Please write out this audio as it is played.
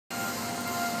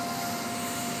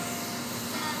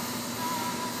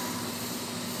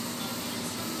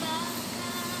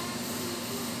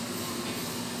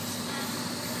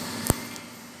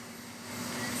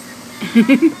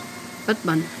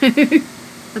Batman.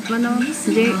 Batman o.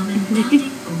 Hindi.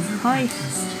 Hoy.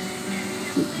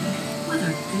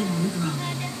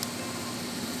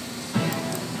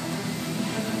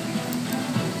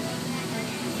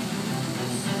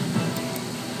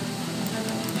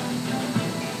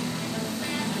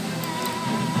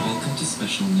 Welcome to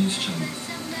Special News Channel.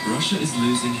 Russia is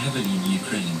losing heavily in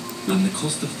Ukraine, and the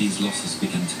cost of these losses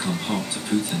began to come hard to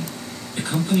Putin.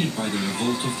 Accompanied by the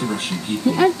revolt of the Russian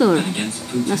people and against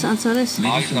Putin,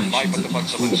 many formations have been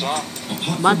formed.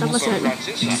 Apart from Moscow,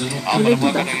 things are not going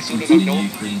well for Putin in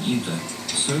Ukraine either.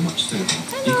 So much so that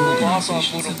big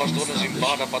organizations have been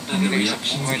established, and the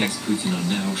reactions against Putin are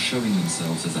now showing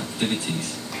themselves as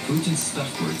activities. Putin's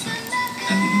staff wrote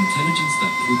and the intelligence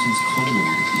that Putin's convoy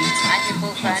would be attacked in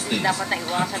the past days had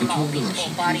foretold the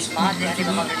Russian police on red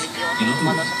alert. In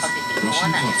other words,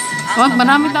 Russian partisans... Wag,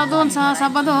 marami tao doon sa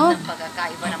Sabado.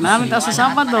 Marami tao sa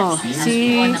Sabado.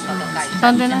 Si...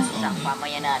 Tanda na.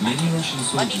 Many Russian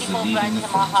soldiers are leaving the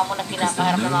front because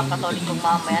they no longer believe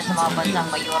Putin's will.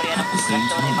 At the same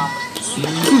time,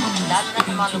 serious unrest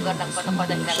began to rise among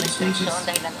the Russian soldiers.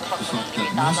 The fact that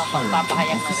most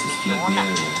high-ranking officers fled the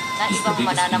area is the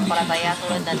biggest indicator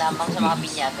of how difficult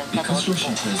it is. Because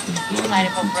Russian President Vladimir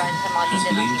Putin has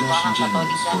blamed Russian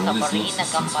generals for all his losses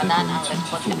since February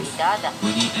 24th,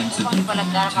 when he entered Ukrainian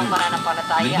territory.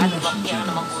 Many Russian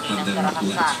generals had their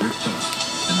epaulets ripped off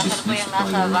and dismissed by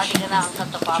the Russian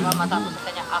president during the war.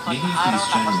 Many of these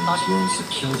generals were also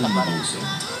killed in the war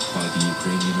zone by the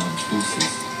Ukrainian armed forces.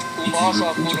 It is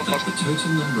reported that the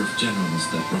total number of generals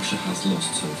that Russia has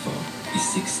lost so far is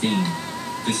 16.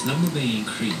 This number may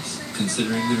increase,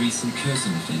 considering the recent Kherson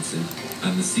offensive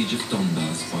and the siege of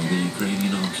Donbass by the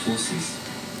Ukrainian armed forces.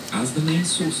 As the main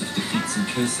source of defeats in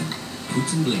Kherson,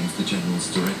 Putin blames the generals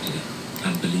directly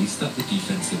and believes that the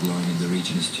defensive line in the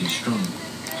region is too strong.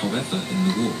 However, in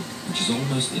the war, which is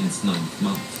almost in its 9th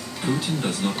month, Putin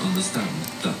does not understand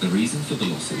that the reason for the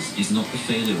losses is not the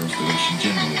failure of the Russian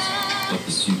generals, but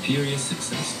the superior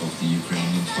success of the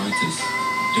Ukrainian fighters.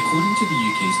 According to the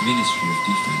UK's Ministry of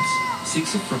Defence,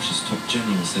 6 of Russia's top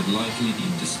generals have likely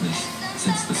been dismissed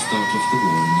since the start of the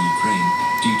war in Ukraine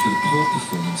due to the poor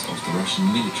performance of the Russian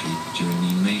military during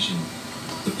the invasion.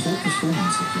 The poor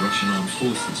performance of the Russian armed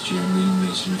forces during the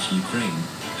invasion of Ukraine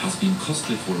has been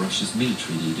costly for Russia's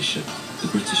military leadership,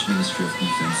 the British Ministry of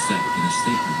Defence said in a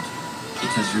statement.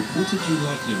 It has reportedly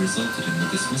likely resulted in the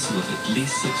dismissal of at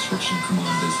least 6 Russian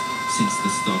commanders since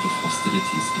the start of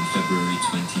hostilities in February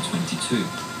 2022.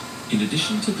 In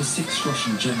addition to the 6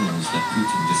 Russian generals that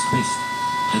Putin dismissed,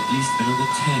 at least another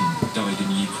 10 died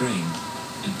in Ukraine.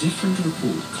 A different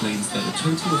report claims that a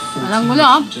total of 14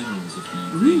 Russian generals of the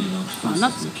Ukrainian armed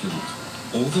forces were killed.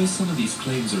 Although some of these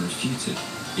claims are refuted,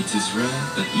 it is rare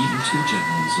that even 2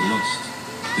 generals are lost.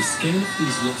 The scale of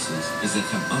these losses is at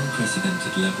an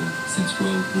unprecedented level since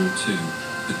World War II.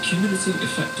 The cumulative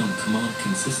effect on command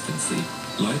consistency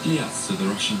likely adds to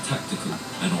the Russian tactical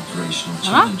and operational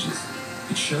challenges.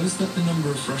 It shows that the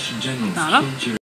number of Russian generals killed during